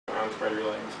spread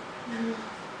your legs.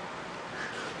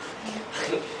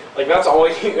 Like, that's all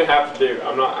you have to do.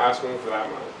 I'm not asking for that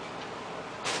much.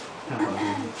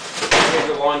 Take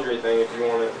the laundry thing if you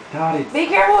want it. God, be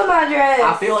careful with my dress.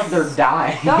 I feel like they're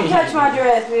dying. Don't touch my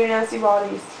dress with your nasty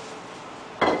bodies.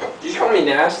 Did you call me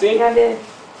nasty? Yeah, I did.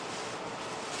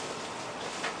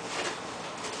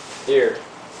 Here.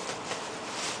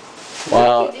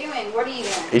 Wow. What are you doing? What are you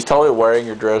doing? He's totally wearing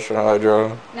your dress for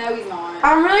Hydro. No, he's not.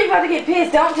 I'm really about to get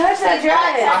pissed. Don't touch that dress.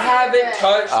 I haven't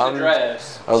touched the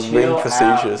dress. I was being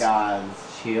facetious. Out,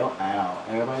 guys. Chill out.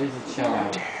 Everybody's just chill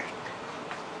out.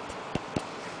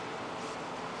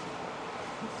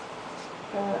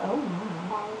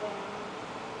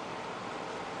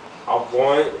 Oh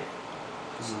my.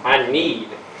 I need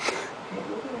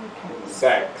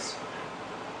sex.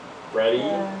 Ready?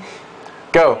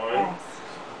 Go. 1.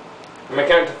 I'm gonna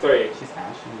count to 3. She's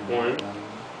asking. 1,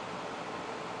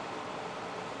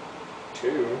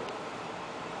 2.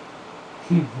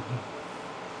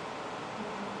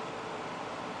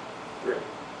 Three.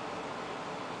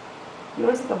 You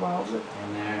want to take a wild look?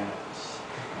 And there.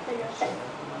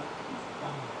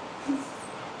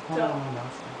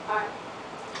 Alright.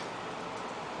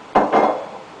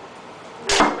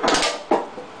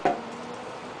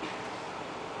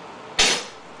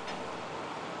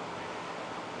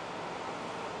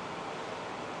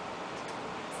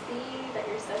 That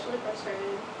you're sexually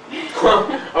frustrated.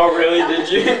 Oh really?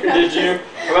 Did you? Did you?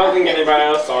 I don't think anybody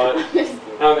else saw it. I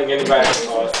don't think anybody else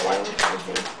saw it.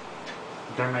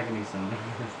 Don't make any sound.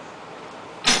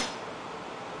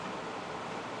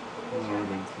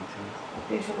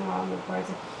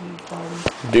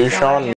 Dushan